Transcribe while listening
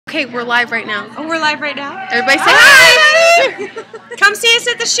Okay, we're live right now. Oh, we're live right now? Everybody say hi! Come see us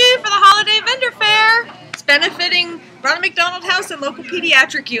at the Shoe for the Holiday Vendor Fair. It's benefiting Ronald McDonald House and local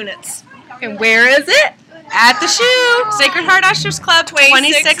pediatric units. And where is it? At the Shoe. Sacred Heart Ushers Club,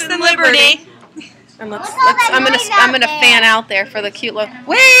 26th and Liberty. And I'm gonna fan out there for the cute little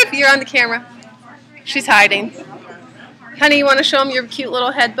wave. You're on the camera. She's hiding. Honey, you want to show them your cute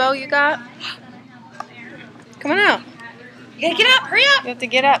little head bow you got? Come on out. You gotta get up. Hurry up. You have to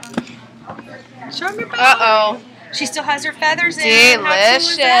get up. Show them your bow. Uh-oh. She still has her feathers in.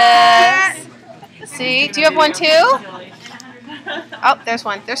 Delicious. See? Do you have one too? Oh, there's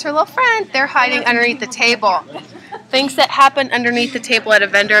one. There's her little friend. They're hiding underneath the table. Things that happen underneath the table at a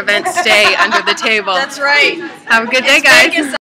vendor event stay under the table. That's right. Have a good day, guys.